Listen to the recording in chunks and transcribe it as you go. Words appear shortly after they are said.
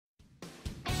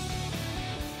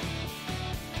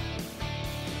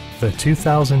the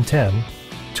 2010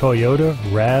 Toyota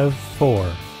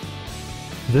RAV4.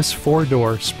 This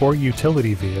four-door sport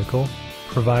utility vehicle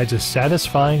provides a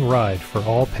satisfying ride for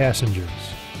all passengers.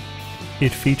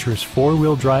 It features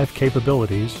four-wheel drive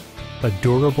capabilities, a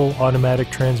durable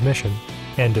automatic transmission,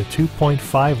 and a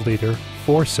 2.5-liter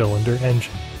four-cylinder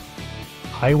engine.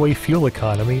 Highway fuel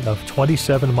economy of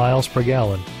 27 miles per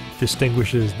gallon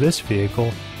distinguishes this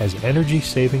vehicle as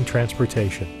energy-saving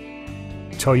transportation.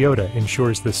 Toyota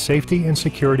ensures the safety and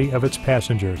security of its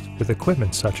passengers with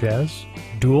equipment such as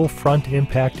dual front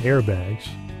impact airbags,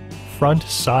 front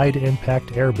side impact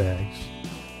airbags,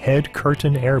 head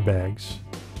curtain airbags,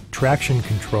 traction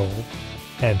control,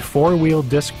 and four-wheel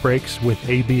disc brakes with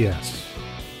ABS.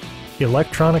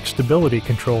 Electronic stability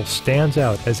control stands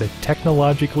out as a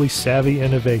technologically savvy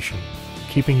innovation,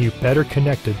 keeping you better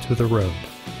connected to the road.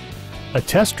 A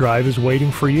test drive is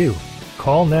waiting for you.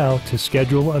 Call now to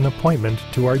schedule an appointment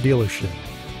to our dealership.